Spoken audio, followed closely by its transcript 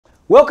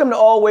Welcome to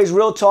Always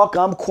Real Talk.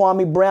 I'm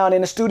Kwame Brown.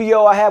 In the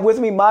studio, I have with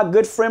me my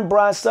good friend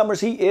Brian Summers.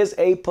 He is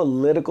a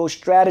political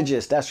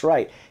strategist. That's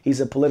right.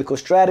 He's a political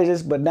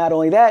strategist, but not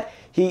only that,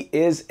 he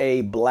is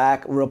a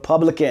black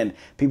Republican.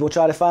 People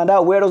try to find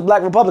out where are those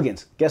black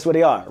Republicans. Guess where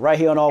they are? Right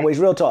here on Always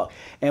Real Talk.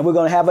 And we're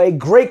going to have a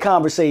great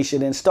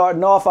conversation. And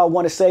starting off, I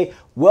want to say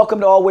welcome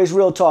to Always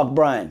Real Talk,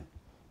 Brian.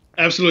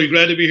 Absolutely.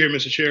 Glad to be here,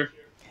 Mr. Chair.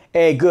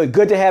 Hey, good.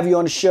 Good to have you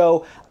on the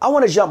show. I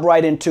want to jump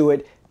right into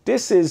it.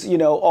 This is,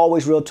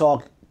 Always Real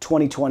Talk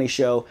 2020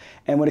 show.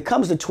 And when it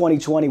comes to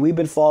 2020, we've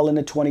been following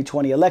the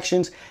 2020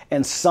 elections,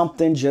 and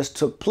something just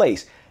took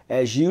place.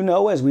 As you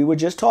know, as we were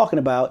just talking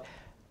about,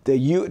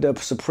 the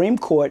Supreme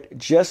Court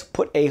just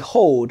put a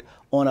hold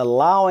on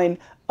allowing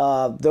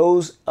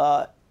those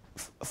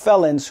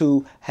felons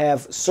who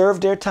have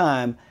served their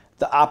time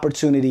the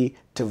opportunity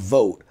to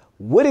vote.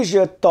 What is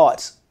your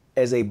thoughts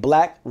as a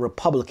black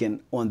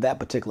Republican on that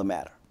particular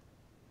matter?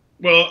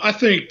 Well, I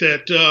think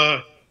that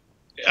the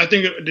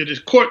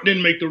court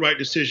didn't make the right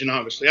decision,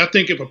 obviously. I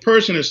think if a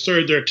person has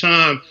served their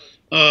time,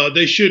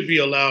 they should be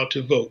allowed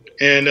to vote.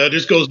 And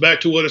this goes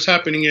back to what is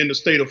happening in the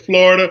state of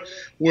Florida,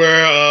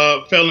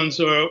 where felons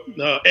or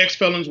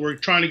ex-felons were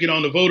trying to get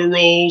on the voter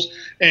rolls,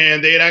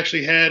 and they had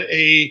actually had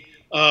a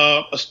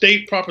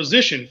state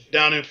proposition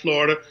down in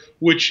Florida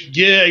which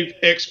gave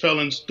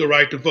ex-felons the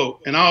right to vote.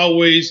 And I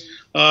always,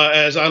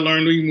 as I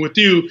learned even with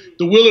you,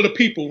 the will of the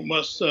people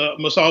must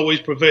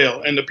always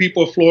prevail. And the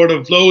people of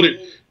Florida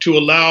voted to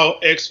allow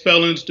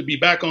ex-felons to be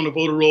back on the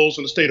voter rolls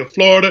in the state of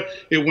Florida.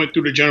 It went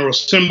through the General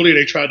Assembly.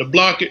 They tried to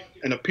block it.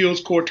 An appeals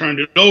court turned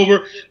it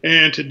over.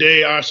 And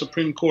today our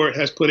Supreme Court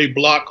has put a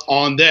block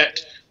on that,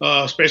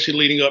 especially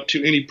leading up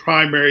to any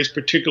primaries,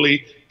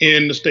 particularly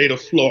in the state of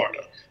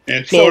Florida.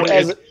 And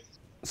Florida.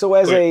 So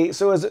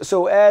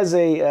as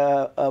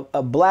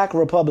a black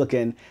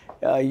Republican,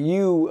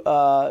 you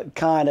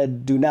kind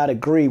of do not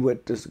agree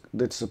with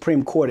the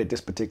Supreme Court at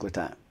this particular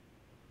time.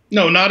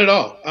 No, not at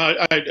all.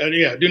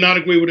 I do not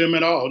agree with them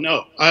at all.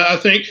 No, I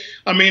think,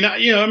 a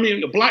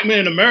black man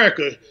in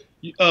America,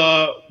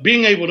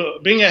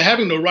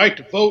 having the right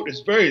to vote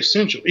is very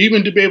essential.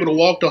 Even to be able to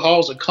walk the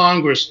halls of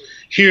Congress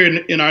here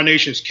in our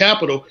nation's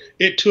capital,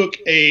 it took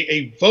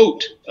a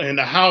vote in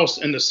the House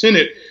and the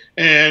Senate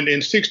and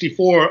in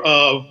 64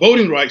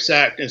 Voting Rights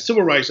Act and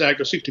Civil Rights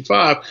Act of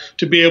 65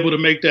 to be able to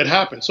make that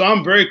happen. So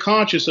I'm very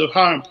conscious of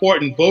how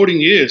important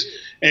voting is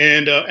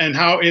and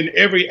how in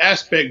every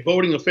aspect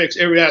voting affects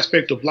every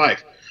aspect of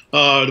life.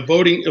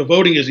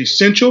 Voting is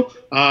essential.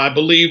 I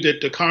believe that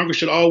the Congress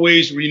should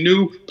always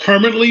renew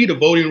permanently the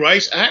Voting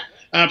Rights Act.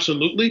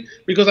 Absolutely.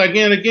 Because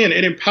again,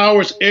 it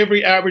empowers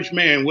every average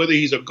man, whether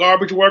he's a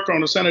garbage worker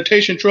on a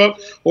sanitation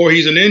truck or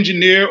he's an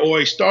engineer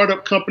or a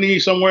startup company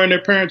somewhere in their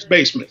parents'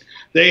 basement.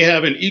 They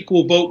have an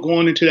equal vote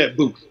going into that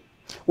booth.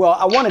 Well,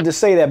 I wanted to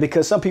say that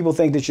because some people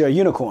think that you're a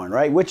unicorn,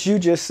 right? What you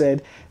just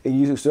said,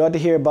 you start to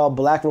hear about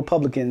black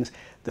Republicans,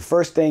 the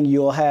first thing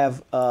you'll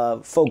have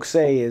folks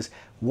say is,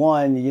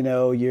 one,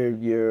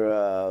 you're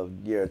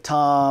a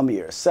Tom,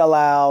 you're a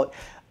sellout.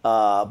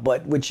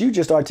 But what you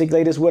just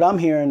articulated is what I'm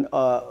hearing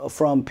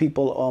from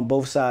people on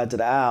both sides of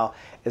the aisle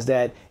is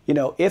that,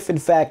 if in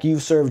fact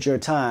you've served your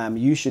time,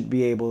 you should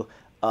be able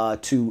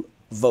to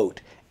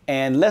vote.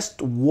 And let's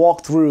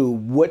walk through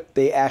what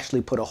they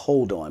actually put a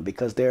hold on,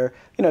 because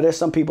there's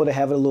some people that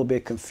have it a little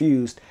bit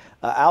confused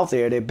out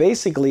there. They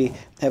basically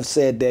have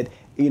said that,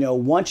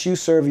 once you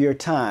serve your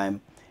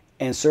time,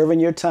 and serving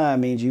your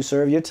time means you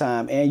serve your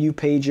time and you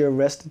paid your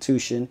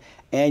restitution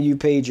and you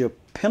paid your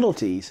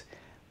penalties,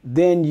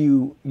 then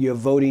your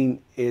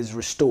voting is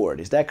restored.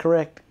 Is that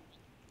correct?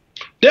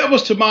 That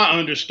was to my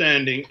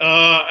understanding.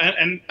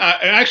 And I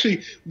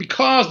actually,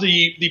 because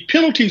the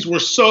penalties were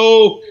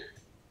so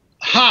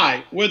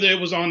high, whether it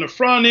was on the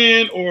front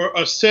end or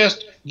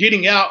assessed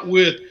getting out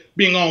with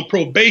being on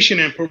probation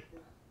and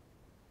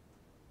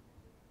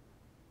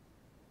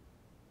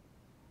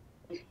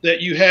that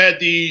you had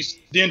these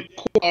then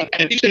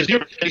and each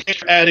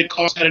added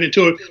cost added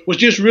into it was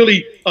just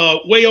really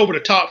way over the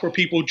top for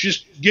people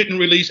just getting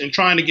released and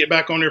trying to get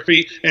back on their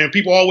feet. And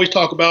people always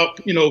talk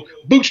about,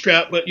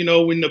 bootstrap, but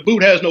when the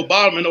boot has no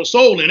bottom and no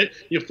sole in it,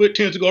 your foot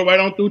tends to go right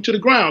on through to the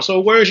ground. So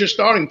where's your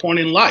starting point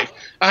in life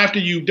after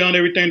you've done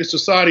everything that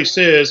society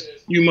says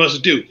you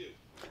must do?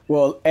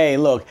 Well, hey,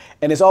 look,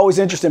 and it's always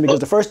interesting because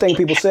the first thing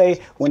people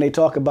say when they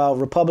talk about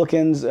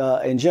Republicans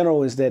in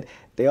general is that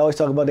they always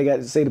talk about they got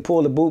to say to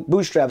pull the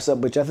bootstraps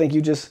up, but I think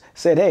you just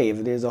said, hey,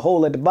 if there's a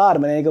hole at the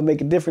bottom, it ain't going to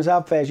make a difference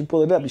how fast you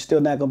pull it up. You're still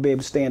not going to be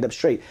able to stand up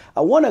straight.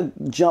 I want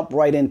to jump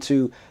right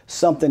into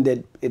something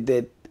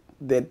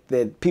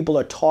that people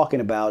are talking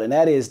about, and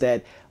that is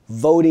that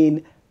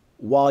voting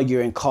while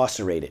you're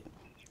incarcerated.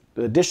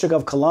 The District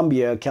of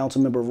Columbia,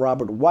 Councilmember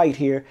Robert White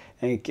here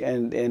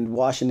in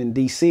Washington,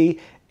 D.C.,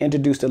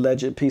 introduced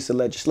a piece of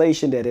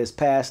legislation that has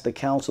passed the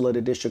Council of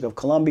the District of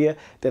Columbia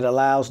that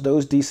allows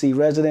those D.C.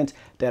 residents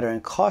that are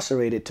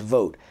incarcerated to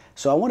vote.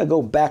 So I want to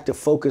go back to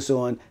focus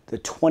on the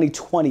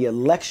 2020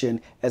 election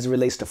as it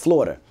relates to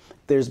Florida.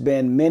 There's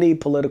been many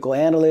political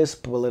analysts,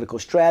 political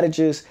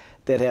strategists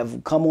that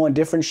have come on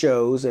different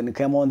shows and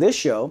come on this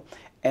show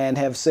and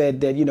have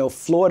said that,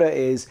 Florida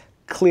is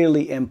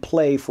clearly in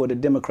play for the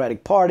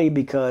Democratic Party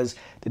because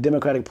the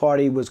Democratic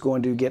Party was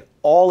going to get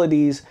all of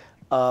these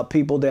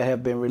people that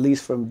have been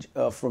released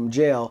from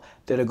jail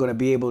that are going to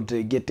be able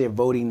to get their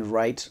voting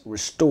rights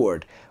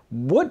restored.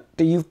 What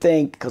do you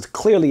think? Because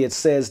clearly it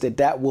says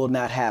that will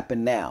not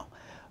happen now.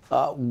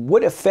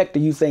 What effect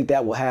do you think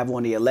that will have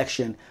on the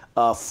election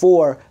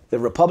for the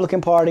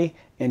Republican Party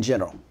in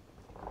general?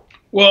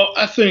 Well,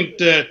 I think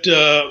that,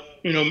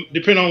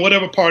 depending on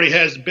whatever party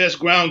has the best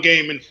ground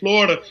game in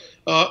Florida,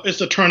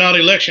 it's a turnout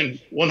election,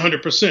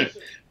 100%.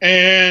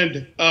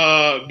 And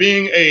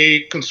being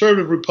a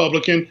conservative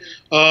Republican,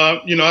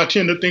 I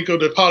tend to think of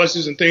the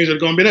policies and things that are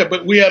going to be there.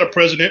 But we had a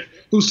president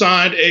who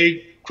signed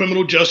a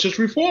criminal justice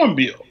reform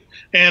bill.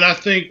 And I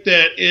think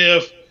that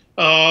if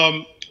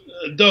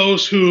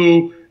those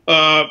who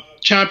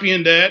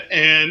champion that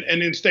and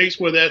in states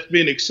where that's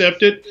been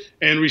accepted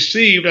and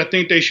received, I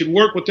think they should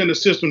work within the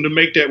system to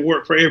make that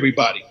work for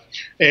everybody.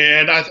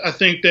 And I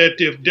think that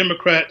if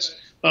Democrats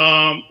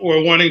are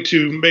wanting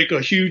to make a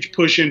huge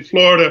push in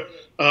Florida,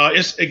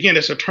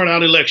 it's a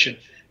turnout election.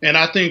 And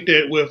I think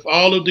that with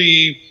all of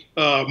the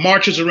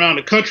marches around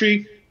the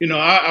country,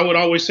 I would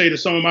always say to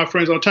some of my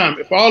friends all the time,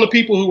 if all the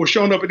people who were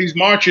showing up at these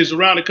marches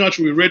around the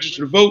country were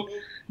registered to vote,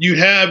 you'd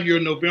have your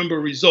November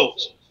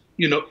results,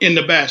 in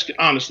the basket,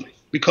 honestly,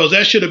 because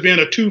that should have been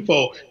a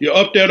twofold. You're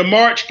up there to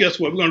march. Guess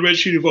what? We're going to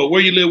register you to vote.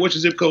 Where you live, what's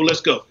your zip code? Let's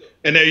go.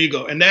 And there you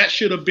go. And that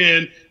should have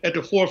been at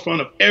the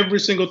forefront of every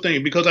single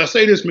thing, because I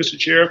say this, Mr.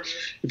 Chair,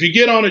 if you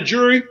get on a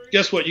jury,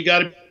 guess what? You got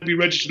to be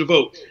registered to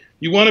vote.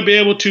 You want to be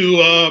able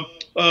to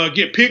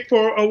get picked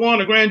for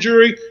a grand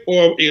jury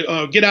or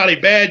get out a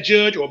bad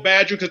judge or a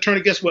bad district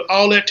attorney. Guess what?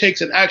 All that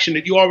takes an action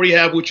that you already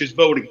have, which is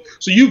voting.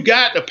 So you've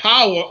got the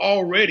power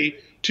already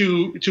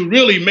to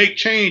really make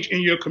change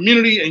in your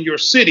community and your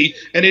city,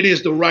 and it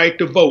is the right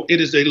to vote.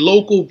 It is a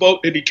local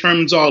vote that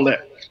determines all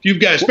that. You've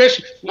got,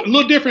 especially a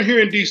little different here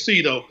in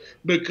D.C. though,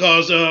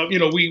 because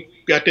we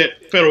got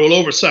that federal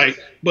oversight.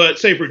 But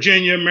say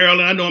Virginia,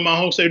 Maryland, I know in my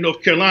home state of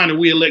North Carolina,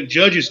 we elect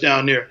judges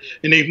down there,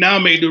 and they've now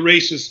made the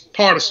races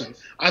partisan.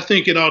 I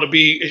think it ought to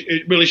be,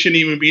 it really shouldn't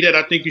even be that.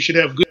 I think you should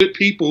have good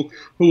people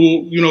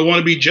who, want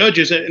to be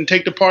judges and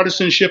take the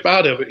partisanship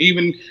out of it,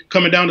 even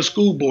coming down to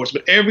school boards.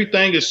 But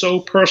everything is so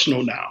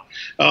personal now.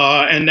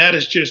 And that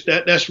is just,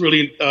 that's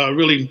really a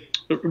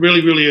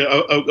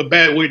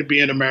bad way to be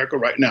in America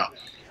right now.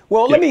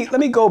 Well, let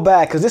me go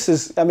back, because this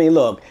is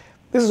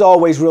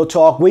always real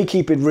talk. We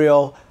keep it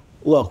real.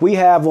 Look, I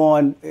have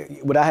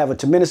a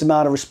tremendous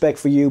amount of respect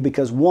for you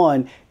because,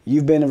 one,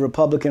 you've been a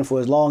Republican for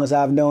as long as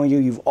I've known you.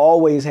 You've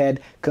always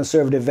had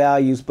conservative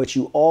values, but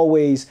you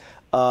always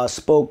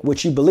spoke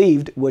what you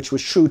believed, which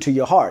was true to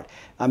your heart.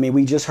 I mean,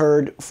 we just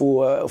heard,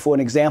 for an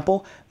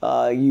example,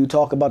 you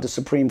talk about the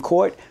Supreme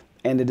Court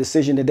and the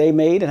decision that they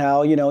made and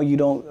how, you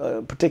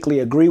don't particularly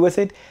agree with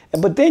it.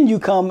 But then you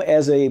come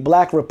as a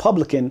black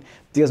Republican,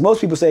 because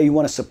most people say you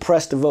want to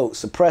suppress the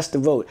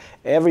vote.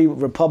 Every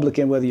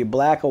Republican, whether you're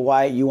black or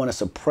white, you want to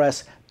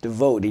suppress the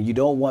vote and you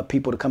don't want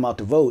people to come out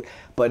to vote.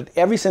 But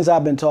ever since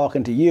I've been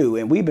talking to you,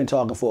 and we've been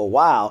talking for a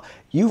while,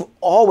 you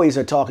always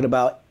are talking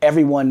about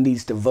everyone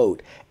needs to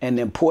vote and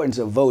the importance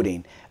of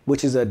voting,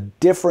 which is a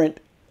different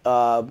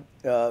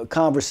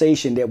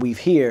conversation that we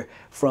hear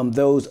from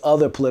those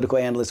other political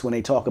analysts when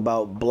they talk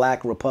about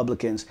black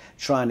Republicans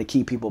trying to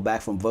keep people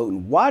back from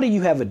voting. Why do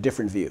you have a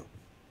different view?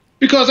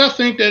 Because I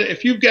think that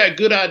if you've got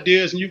good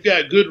ideas and you've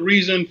got good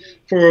reason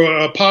for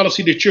a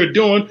policy that you're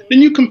doing,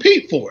 then you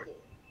compete for it.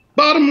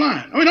 Bottom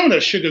line. I mean, I don't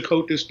want to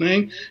sugarcoat this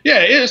thing. Yeah,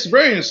 it's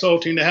very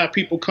insulting to have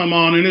people come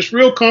on, and it's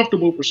real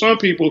comfortable for some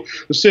people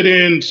to sit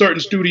in certain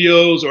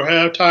studios or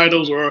have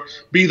titles or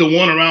be the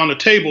one around the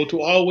table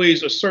to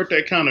always assert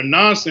that kind of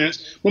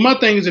nonsense. Well, my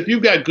thing is, if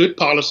you've got good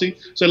policy,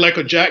 say like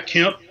a Jack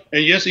Kemp,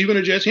 and yes, even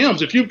a Jesse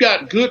Helms, if you've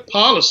got good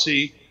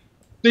policy,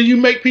 then you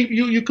make people,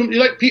 you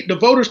let the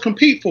voters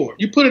compete for it.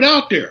 You put it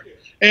out there,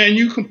 and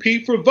you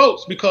compete for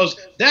votes, because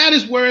that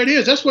is where it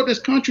is. That's what this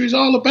country is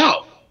all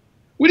about.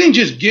 We didn't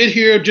just get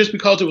here just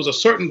because it was a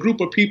certain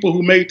group of people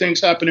who made things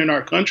happen in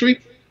our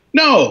country.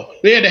 No,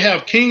 they had to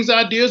have King's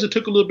ideas. It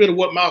took a little bit of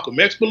what Malcolm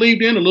X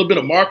believed in, a little bit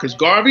of Marcus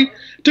Garvey.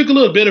 It took a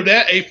little bit of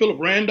that, A. Philip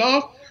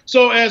Randolph.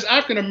 So as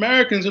African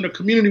Americans in a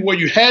community where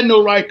you had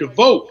no right to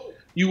vote,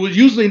 you would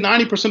usually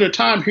 90% of the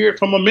time hear it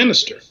from a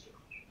minister.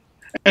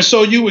 And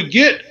so you would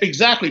get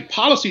exactly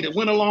policy that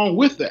went along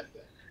with that.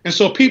 And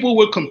so people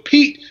would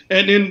compete.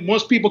 And then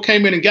once people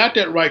came in and got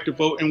that right to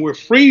vote and were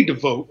free to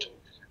vote,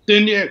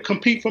 then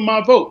compete for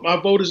my vote. My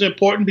vote is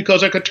important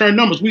because I could turn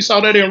numbers. We saw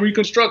that in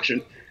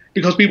Reconstruction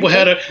because people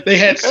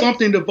had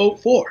something to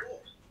vote for.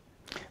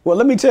 Well,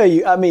 let me tell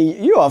you, I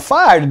mean, you're on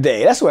fire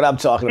today. That's what I'm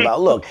talking about.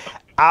 Look,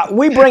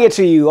 we bring it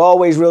to you,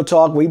 always real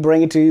talk. We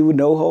bring it to you with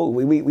no hold.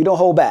 We don't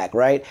hold back,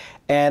 right?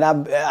 And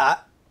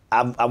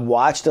I've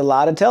watched a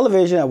lot of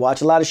television. I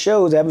watch a lot of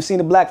shows. I haven't seen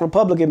a black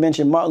Republican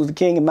mention Martin Luther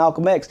King and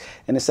Malcolm X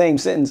in the same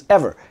sentence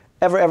ever.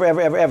 ever, ever,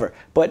 ever, ever, ever.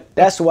 But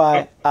that's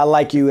why I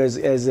like you as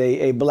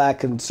a black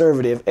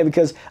conservative, and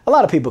because a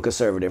lot of people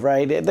conservative,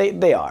 right?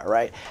 They are,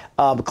 right?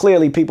 But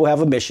clearly people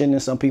have a mission,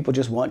 and some people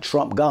just want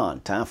Trump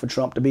gone. Time for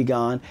Trump to be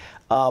gone.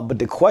 But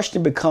the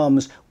question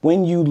becomes,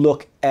 when you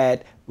look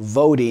at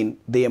voting,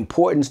 the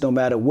importance, no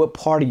matter what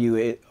party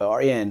you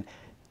are in,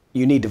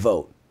 you need to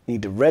vote. You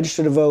need to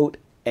register to vote,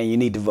 and you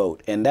need to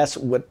vote. And that's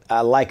what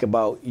I like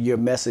about your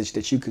message,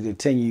 that you can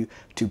continue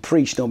to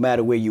preach no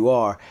matter where you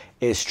are,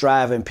 is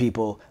striving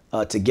people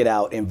to get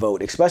out and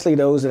vote, especially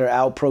those that are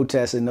out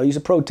protesting. No use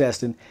of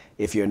protesting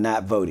if you're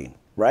not voting,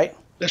 right?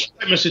 That's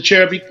right, Mr.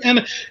 Chair.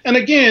 And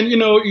again,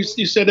 you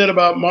said that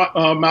about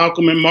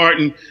Malcolm and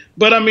Martin,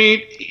 but I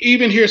mean,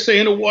 even here, say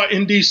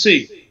in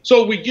D.C.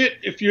 So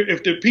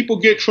if the people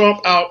get Trump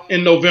out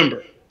in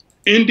November,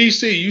 in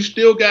D.C., you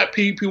still got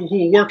people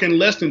who are working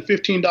less than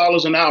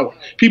 $15 an hour,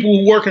 people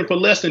who are working for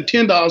less than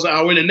 $10 an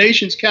hour in the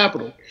nation's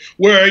capital,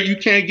 where you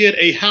can't get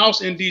a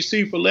house in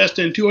D.C. for less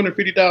than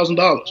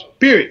 $250,000,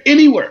 period,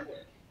 anywhere.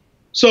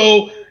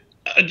 So,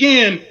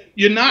 again,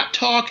 you're not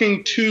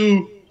talking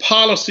to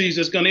policies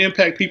that's going to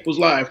impact people's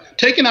lives.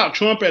 Taking out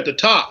Trump at the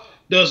top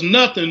does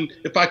nothing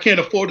if I can't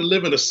afford to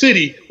live in a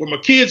city where my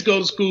kids go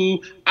to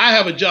school. I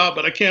have a job,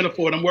 but I can't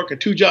afford. I'm working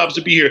 2 jobs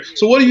to be here.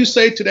 So what do you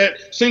say to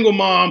that single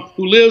mom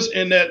who lives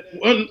in that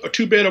 1 or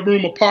 2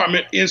 bedroom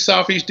apartment in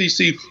Southeast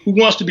DC who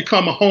wants to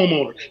become a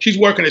homeowner? She's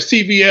working at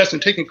CVS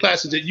and taking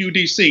classes at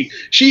UDC.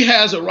 She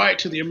has a right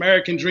to the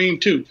American dream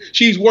too.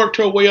 She's worked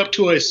her way up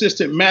to an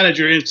assistant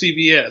manager in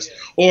CVS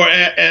or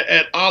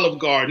at Olive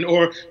Garden,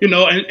 or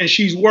and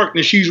she's working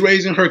and she's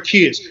raising her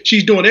kids.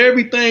 She's doing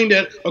everything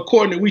that,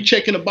 according to we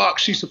check in the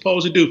box, she's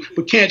supposed to do,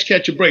 but can't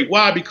catch a break.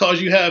 Why?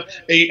 Because you have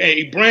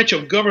a branch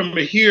of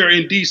government here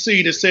in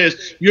D.C. that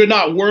says you're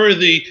not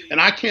worthy, and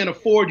I can't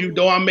afford you,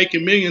 though I'm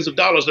making millions of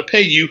dollars to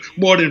pay you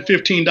more than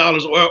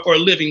 $15 or a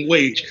living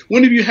wage.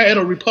 When have you had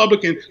a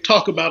Republican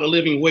talk about a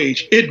living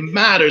wage? It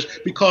matters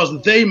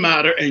because they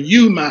matter and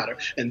you matter,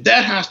 and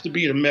that has to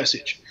be the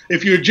message.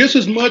 If you're just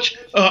as much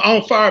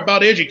on fire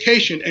about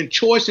education and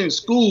choice in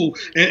school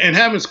and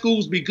having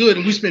schools be good,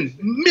 and we spend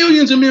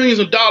millions and millions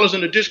of dollars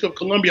in the District of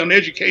Columbia on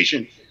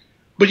education,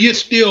 but yet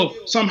still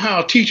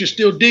somehow teachers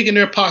still dig in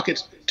their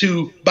pockets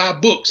to buy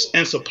books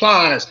and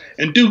supplies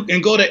and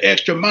go the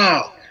extra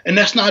mile. And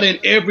that's not in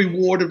every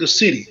ward of the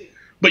city.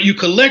 But you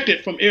collect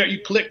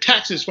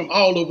taxes from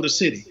all over the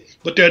city,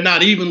 but they're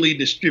not evenly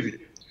distributed.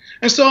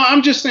 And so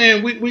I'm just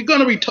saying we're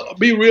going to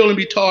be real and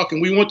be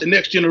talking. We want the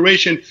next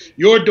generation,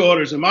 your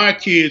daughters and my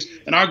kids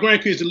and our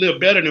grandkids, to live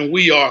better than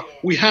we are.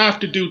 We have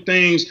to do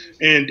things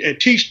and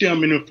teach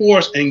them and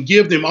enforce and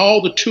give them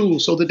all the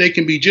tools so that they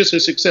can be just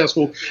as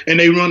successful and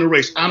they run a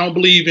race. I don't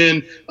believe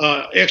in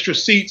extra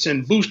seats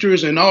and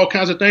boosters and all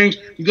kinds of things.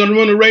 You're going to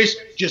run a race,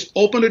 just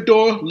open the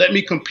door, let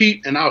me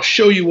compete, and I'll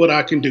show you what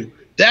I can do.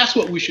 That's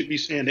what we should be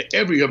saying to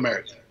every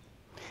American.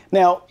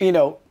 Now,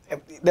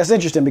 that's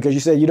interesting, because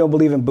you said you don't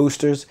believe in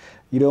boosters,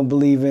 you don't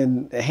believe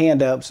in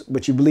hand-ups,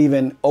 but you believe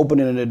in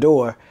opening the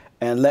door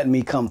and letting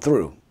me come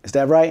through. Is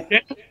that right?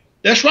 Yeah,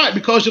 that's right,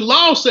 because the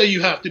laws say you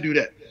have to do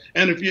that.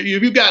 And if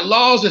you got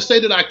laws that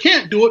say that I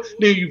can't do it,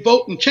 then you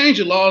vote and change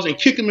the laws and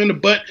kick them in the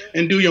butt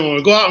and do your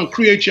own. Go out and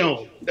create your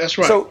own. That's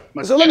right. So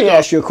let me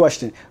ask you a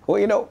question.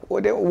 Well,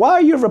 why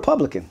are you a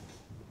Republican?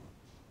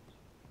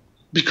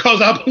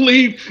 Because I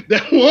believe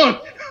that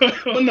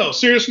no,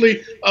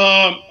 seriously,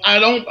 I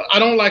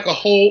don't like a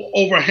whole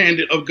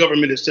overhanded of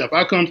government itself.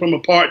 I come from a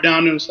part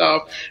down in the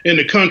South in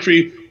the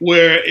country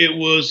where it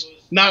was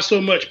not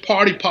so much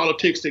party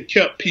politics that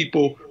kept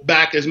people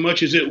back as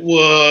much as it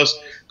was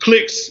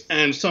cliques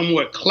and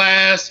somewhat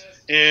class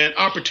and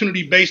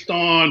opportunity based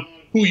on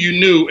who you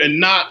knew and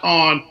not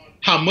on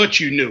how much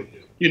you knew.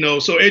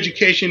 So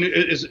education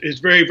is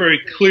very, very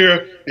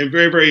clear and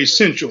very, very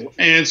essential.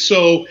 And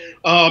so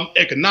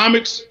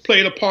economics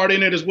played a part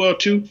in it as well,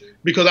 too,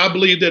 because I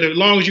believe that as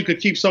long as you could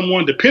keep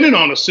someone dependent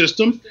on a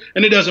system,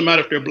 and it doesn't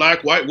matter if they're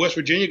black, white, West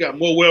Virginia got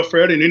more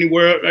welfare than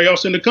anywhere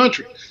else in the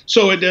country.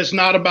 So it's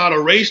not about a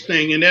race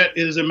thing, and that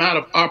is a matter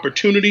of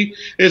opportunity.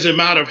 It's a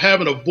matter of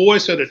having a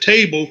voice at a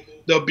table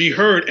they'll be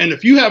heard. And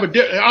if you have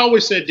I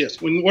always said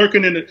this when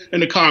working in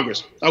the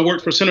Congress, I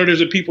worked for senators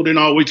that people didn't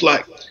always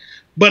like.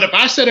 But if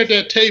I sit at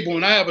that table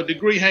and I have a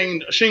degree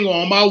hanging a shingle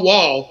on my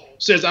wall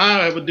says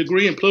I have a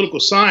degree in political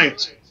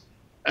science,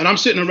 and I'm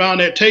sitting around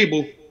that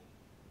table,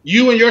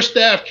 you and your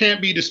staff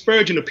can't be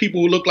disparaging to people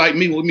who look like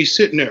me with me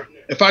sitting there.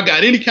 If I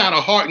got any kind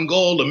of heart and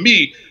goal to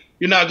me,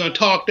 you're not going to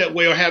talk that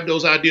way or have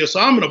those ideas. So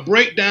I'm going to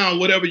break down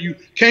whatever you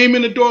came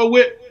in the door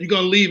with, you're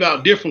going to leave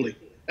out differently.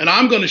 And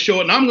I'm going to show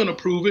it and I'm going to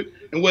prove it.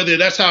 And whether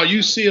that's how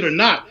you see it or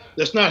not,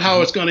 that's not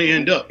how it's going to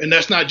end up. And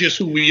that's not just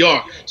who we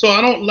are. So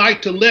I don't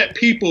like to let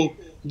people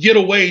get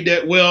away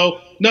that,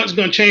 well, nothing's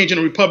going to change in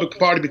the Republican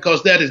Party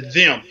because that is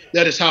them.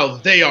 That is how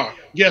they are.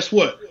 Guess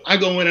what? I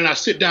go in and I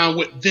sit down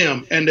with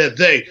them and they're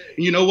they.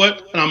 And you know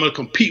what? And I'm going to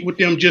compete with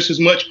them just as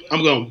much.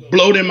 I'm going to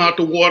blow them out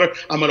the water.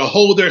 I'm going to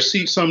hold their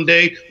seat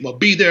someday. I'm going to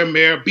be their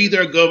mayor, be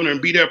their governor,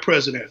 and be their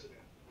president.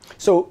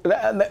 So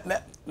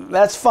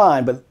that's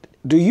fine. But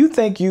do you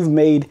think you've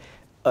made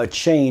a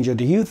change, or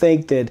do you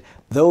think that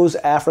those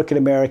African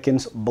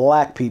Americans,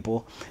 black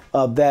people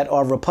that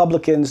are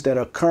Republicans that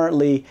are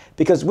currently,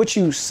 because what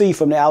you see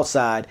from the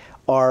outside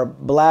are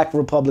black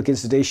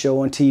Republicans that they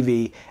show on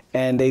TV,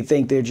 and they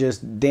think they're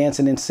just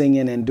dancing and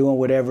singing and doing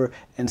whatever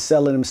and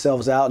selling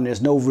themselves out, and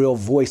there's no real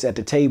voice at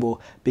the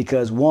table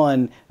because,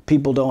 one,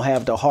 people don't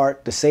have the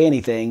heart to say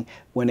anything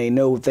when they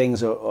know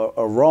things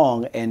are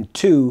wrong, and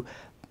two,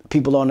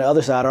 people on the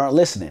other side aren't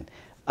listening.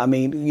 I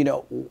mean, you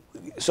know,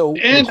 so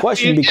the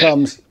question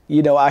becomes,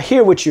 you know, I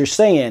hear what you're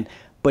saying,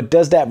 but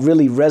does that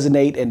really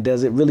resonate, and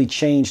does it really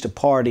change the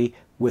party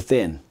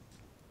within?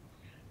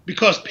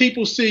 Because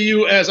people see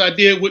you, as I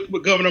did with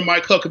Governor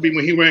Mike Huckabee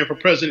when he ran for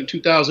president in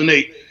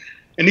 2008.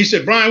 And he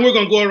said, Brian, we're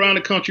going to go around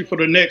the country for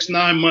the next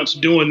 9 months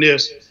doing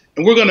this,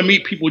 and we're going to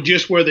meet people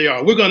just where they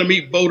are. We're going to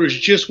meet voters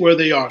just where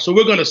they are. So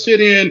we're going to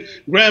sit in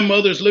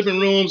grandmothers' living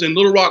rooms in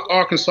Little Rock,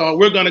 Arkansas.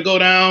 We're going to go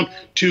down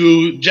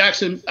to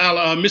Jackson,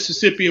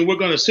 Mississippi, and we're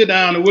going to sit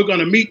down and we're going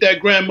to meet that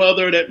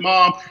grandmother, that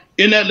mom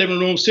in that living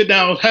room, sit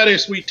down, have their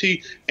sweet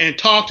tea, and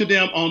talk to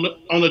them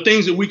on the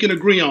things that we can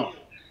agree on.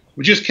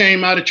 We just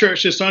came out of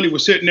church this Sunday. We're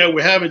sitting there.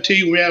 We're having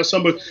tea. We have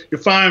some of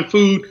your fine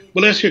food.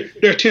 But let's hear.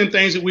 There are 10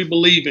 things that we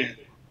believe in.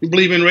 We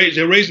believe in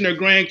they're raising their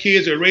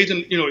grandkids. They're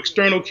raising, you know,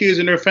 external kids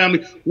in their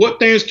family. What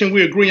things can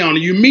we agree on?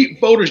 And you meet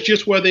voters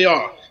just where they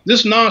are.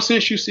 This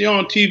nonsense you see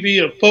on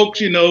TV of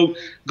folks, you know,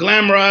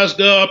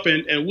 glamorized up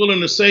and willing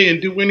to say and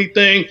do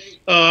anything,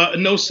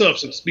 no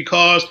substance,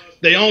 because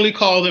they only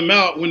call them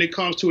out when it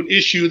comes to an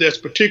issue that's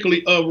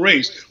particularly of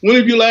race. When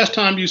have you last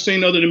time you've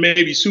seen, other than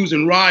maybe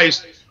Susan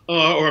Rice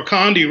or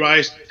Condi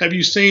Rice, have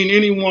you seen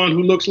anyone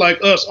who looks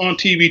like us on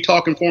TV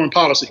talking foreign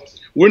policy?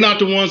 We're not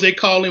the ones they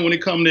call in when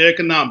it comes to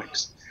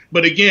economics.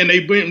 But again,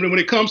 when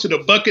it comes to the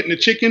bucket and the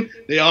chicken,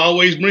 they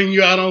always bring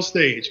you out on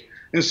stage.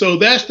 And so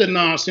that's the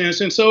nonsense.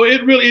 And so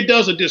it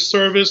does a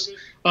disservice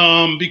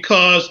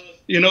because,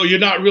 you know, you're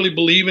not really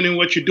believing in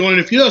what you're doing. And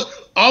if you just,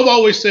 I've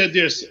always said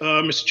this,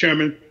 Mr.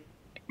 Chairman,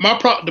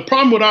 the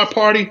problem with our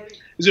party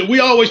is that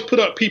we always put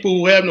up people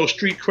who have no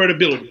street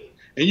credibility.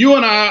 And you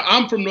and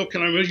I'm from North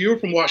Carolina, you're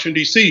from Washington,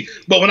 D.C.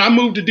 But when I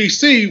moved to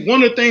D.C.,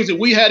 one of the things that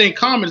we had in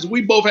common is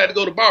we both had to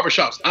go to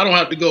barbershops. I don't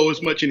have to go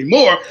as much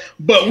anymore,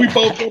 but we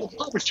both go to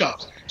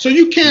barbershops. So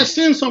you can't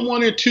send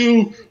someone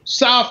into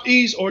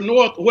Southeast or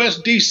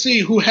Northwest D.C.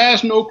 who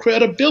has no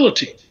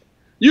credibility.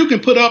 You can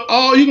put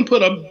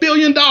 $1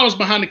 billion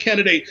behind the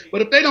candidate,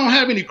 but if they don't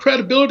have any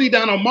credibility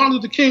down on Martin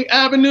Luther King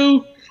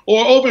Avenue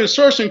or over in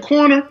Surson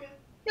Corner,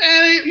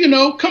 man, you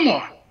know, come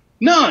on,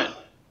 none.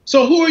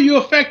 So who are you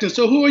affecting?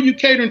 So who are you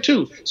catering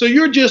to? So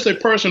you're just a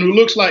person who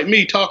looks like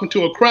me talking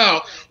to a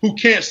crowd who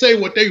can't say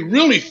what they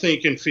really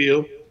think and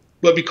feel,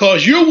 but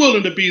because you're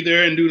willing to be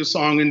there and do the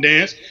song and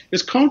dance,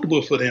 it's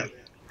comfortable for them.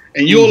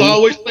 And you'll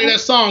always play that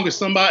song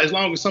as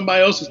long as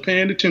somebody else is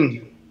paying the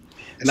tune.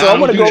 And so I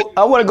want to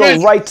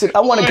go right to,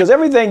 because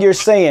everything you're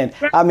saying,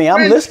 I mean,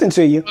 I'm listening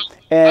to you,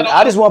 and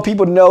I just want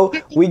people to know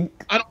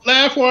I don't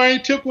laugh where I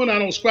ain't took one. I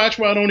don't scratch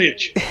where I don't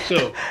itch.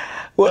 So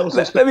well,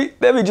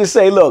 let me just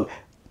say, look,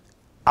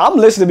 I'm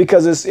listening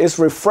because it's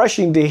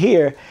refreshing to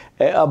hear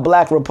a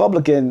black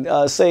Republican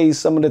say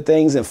some of the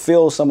things and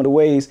feel some of the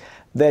ways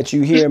that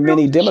you hear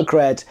many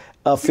Democrats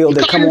feel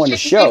that come on the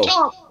show.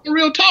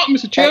 Real talk,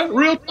 Mr. Chair.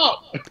 Real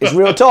talk. It's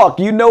real talk.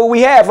 You know what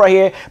we have right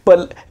here.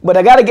 But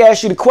I got to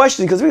ask you the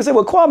question, because we say,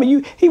 well,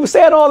 Kwame, he was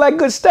saying all that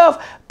good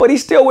stuff, but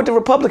he's still with the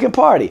Republican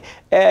Party.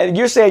 And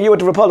you're saying you're with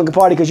the Republican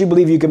Party because you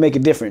believe you can make a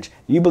difference.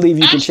 You believe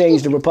you can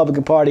change the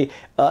Republican Party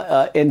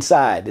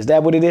inside. Is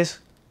that what it is?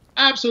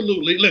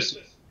 Absolutely.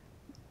 Listen.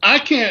 For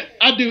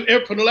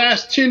the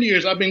last 10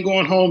 years, I've been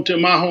going home to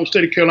my home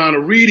state of Carolina,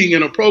 reading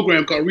in a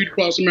program called Read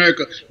Across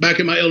America back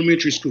in my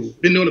elementary school.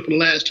 Been doing it for the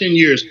last 10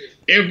 years.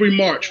 Every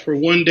March for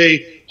one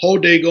day, whole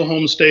day, go home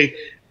and stay.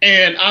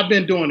 And I've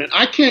been doing it.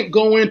 I can't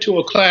go into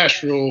a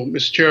classroom,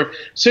 Mr. Chair,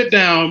 sit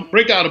down,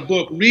 break out a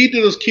book, read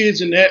to those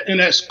kids in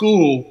that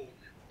school,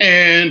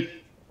 and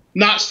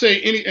not say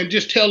any, and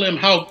just tell them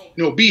how,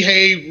 you know,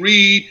 behave,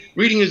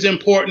 reading is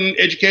important,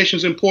 education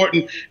is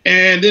important.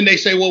 And then they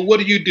say, well,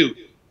 what do you do?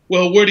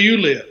 Well, where do you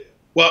live?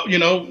 Well, you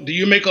know, do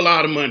you make a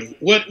lot of money?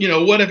 What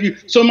have you?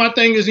 So my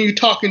thing is,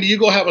 you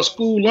go have a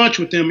school lunch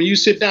with them and you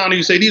sit down and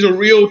you say, these are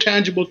real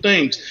tangible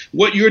things.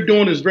 What you're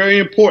doing is very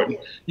important.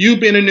 You've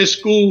been in this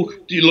school,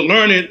 you're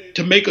learning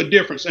to make a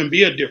difference and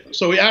be a difference.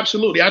 So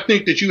absolutely, I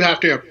think that you have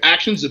to have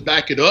actions to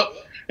back it up.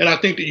 And I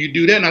think that you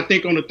do that. And I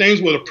think on the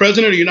things where the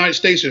president of the United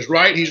States is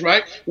right, he's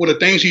right. Where the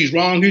things he's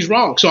wrong, he's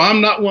wrong. So I'm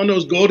not one of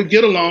those go to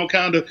get along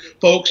kind of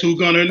folks who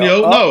gonna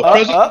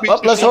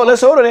let's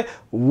hold on it.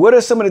 What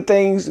are some of the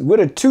things? What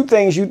are two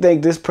things you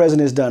think this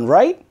president has done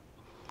right,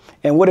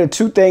 and what are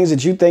two things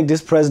that you think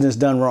this president has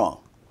done wrong?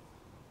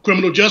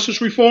 Criminal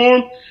justice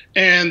reform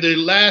and the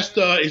last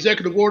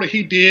executive order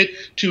he did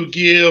to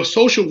give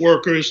social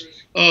workers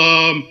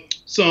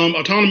some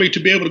autonomy to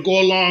be able to go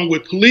along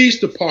with police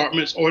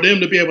departments, or them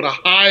to be able to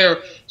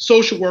hire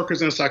social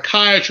workers and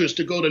psychiatrists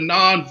to go to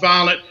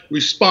nonviolent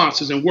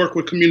responses and work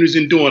with communities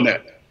in doing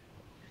that.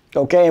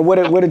 Okay, and what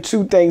are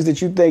two things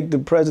that you think the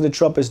President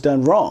Trump has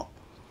done wrong?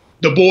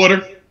 The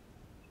border.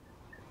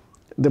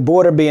 The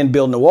border being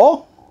building the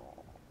wall?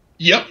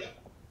 Yep.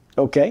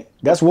 Okay,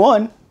 that's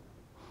one.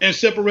 And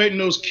separating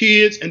those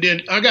kids, and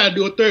then I got to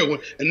do a third one,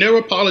 and never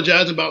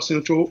apologize about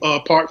Central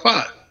Park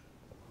 5.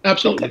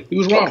 Absolutely, okay. He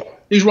was wrong.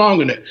 He's wrong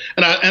in that,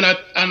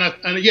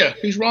 and yeah,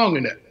 he's wrong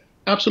in that.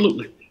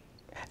 Absolutely.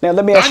 Now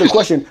let me ask you a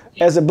question.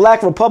 As a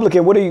Black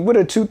Republican, what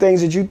are two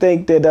things that you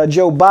think that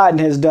Joe Biden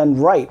has done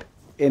right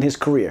in his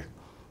career?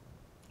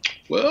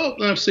 Well,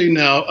 let's see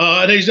now.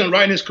 I think he's done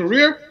right in his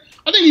career.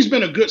 I think he's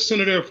been a good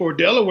senator for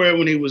Delaware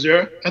when he was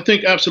there. I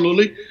think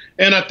absolutely.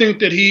 And I think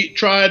that he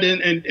tried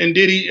and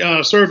did he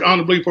served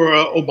honorably for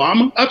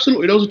Obama.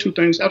 Absolutely. Those are two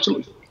things.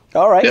 Absolutely.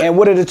 All right. Yeah. And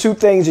what are the two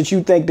things that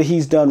you think that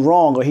he's done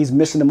wrong or he's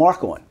missing the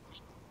mark on?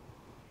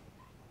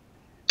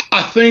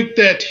 I think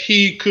that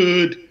he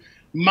could,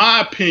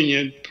 my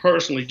opinion,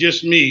 personally,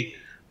 just me,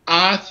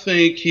 I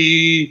think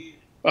he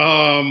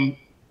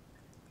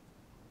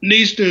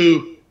needs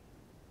to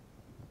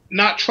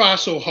not try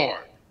so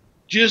hard.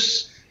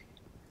 Just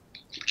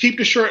keep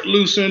the shirt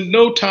loosened,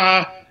 no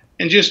tie,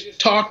 and just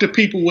talk to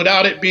people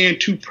without it being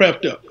too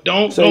prepped up.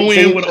 Don't go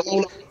in with a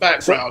whole lot of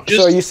background.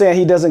 So are you saying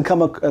he doesn't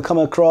come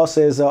across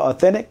as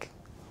authentic?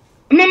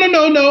 No.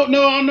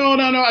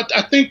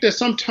 I think that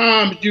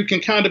sometimes you can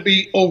kind of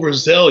be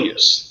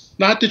overzealous.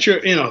 Not that you're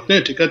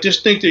inauthentic. I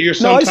just think that you're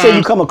sometimes. No, I said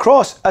you come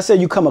across. I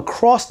said you come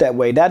across that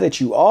way. Not that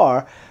you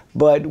are,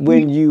 but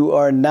when you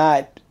are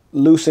not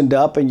loosened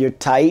up and you're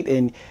tight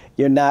and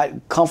you're not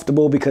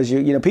comfortable because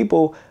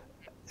people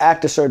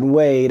act a certain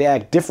way. They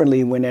act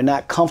differently when they're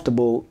not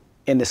comfortable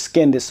in the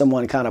skin that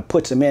someone kind of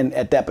puts them in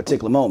at that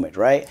particular moment,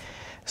 right?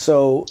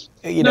 So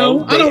they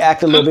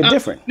act a little bit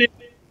different.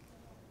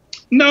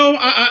 No,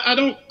 I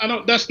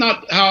don't. That's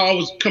not how I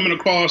was coming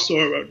across,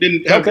 or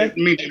didn't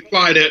mean to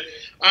imply that.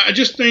 I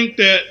just think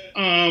that,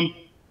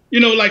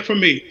 like for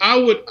me, I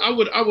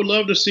would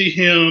love to see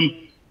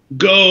him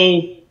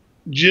go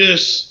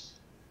just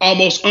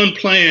almost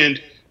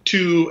unplanned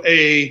to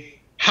a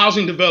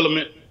housing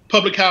development,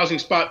 public housing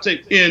spot,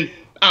 say in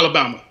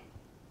Alabama.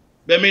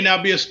 That may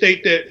not be a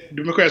state that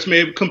Democrats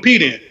may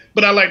compete in,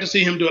 but I like to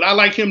see him do it. I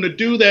like him to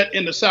do that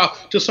in the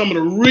South to some of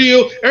the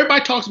real,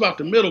 everybody talks about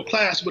the middle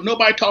class, but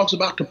nobody talks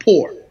about the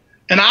poor.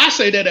 And I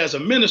say that as a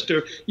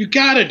minister, you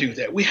got to do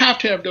that. We have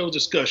to have those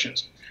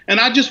discussions. And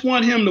I just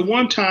want him to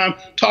one time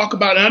talk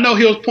about it. I know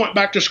he'll point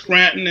back to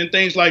Scranton and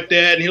things like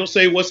that, and he'll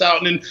say what's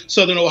out in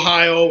Southern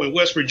Ohio and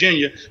West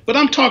Virginia. But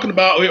I'm talking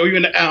about, or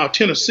even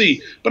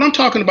Tennessee, but I'm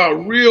talking about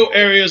real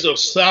areas of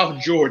South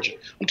Georgia.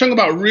 I'm talking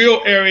about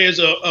real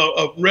areas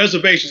of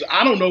reservations.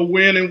 I don't know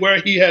when and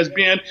where he has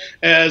been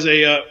as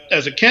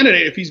a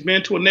candidate, if he's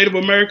been to a Native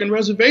American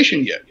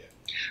reservation yet.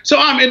 So,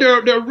 I mean,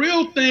 there are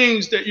real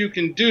things that you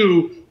can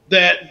do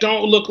that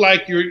don't look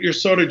like you're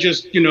sort of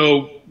just,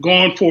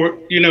 going for,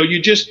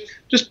 you just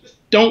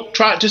don't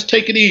try, just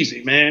take it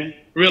easy, man.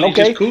 Really,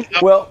 okay. Just cool.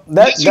 Well,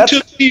 that's to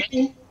the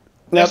people.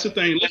 That's the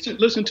thing.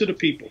 Listen to the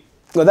people.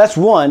 Well, that's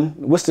one.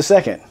 What's the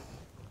second?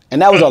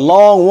 And that was a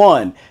long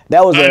one.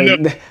 That was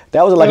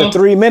like a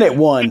 3-minute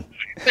one.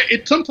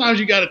 Sometimes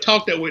you got to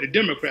talk that way to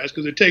Democrats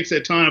because it takes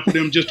that time for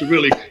them just to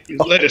really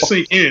let it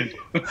sink in.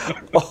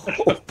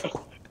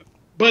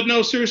 But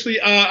no, seriously,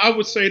 I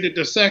would say that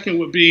the second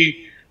would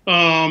be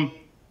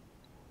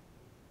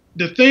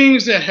the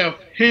things that have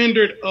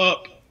hindered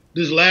up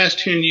these last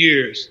 10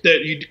 years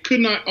that you could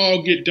not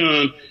all get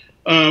done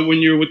when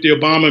you're with the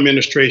Obama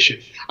administration.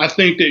 I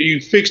think that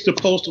you fixed the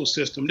postal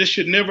system. This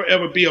should never,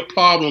 ever be a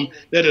problem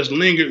that has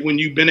lingered when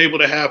you've been able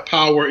to have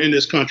power in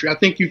this country. I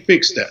think you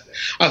fixed that.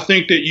 I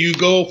think that you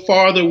go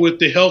farther with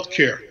the health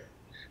care.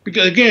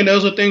 Because, again,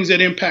 those are things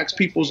that impacts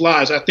people's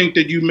lives. I think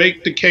that you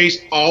make the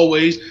case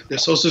always that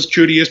Social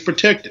Security is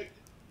protected.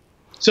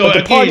 So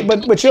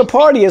but your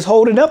party is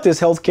holding up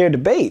this healthcare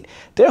debate.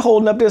 They're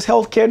holding up this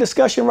healthcare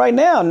discussion right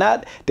now.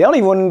 They don't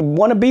even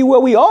want to be where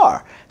we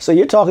are. So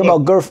you're talking about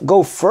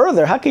go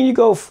further. How can you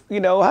go?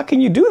 How can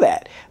you do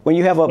that when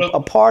you have a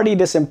party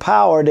that's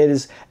empowered that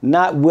is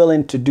not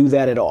willing to do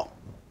that at all?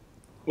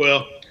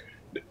 Well,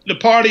 the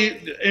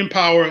party in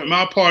power,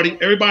 my party,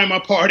 everybody in my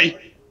party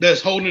that's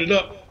holding it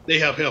up, they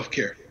have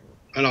healthcare,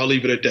 and I'll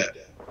leave it at that.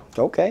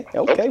 Okay.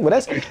 Well,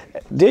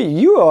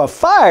 you are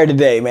fired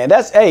today, man.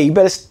 You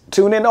better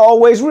tune in to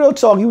Always Real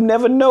Talk. You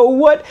never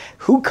know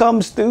who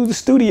comes through the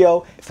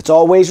studio. If it's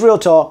Always Real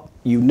Talk,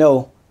 you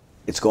know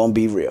it's going to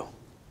be real.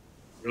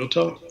 Real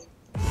talk.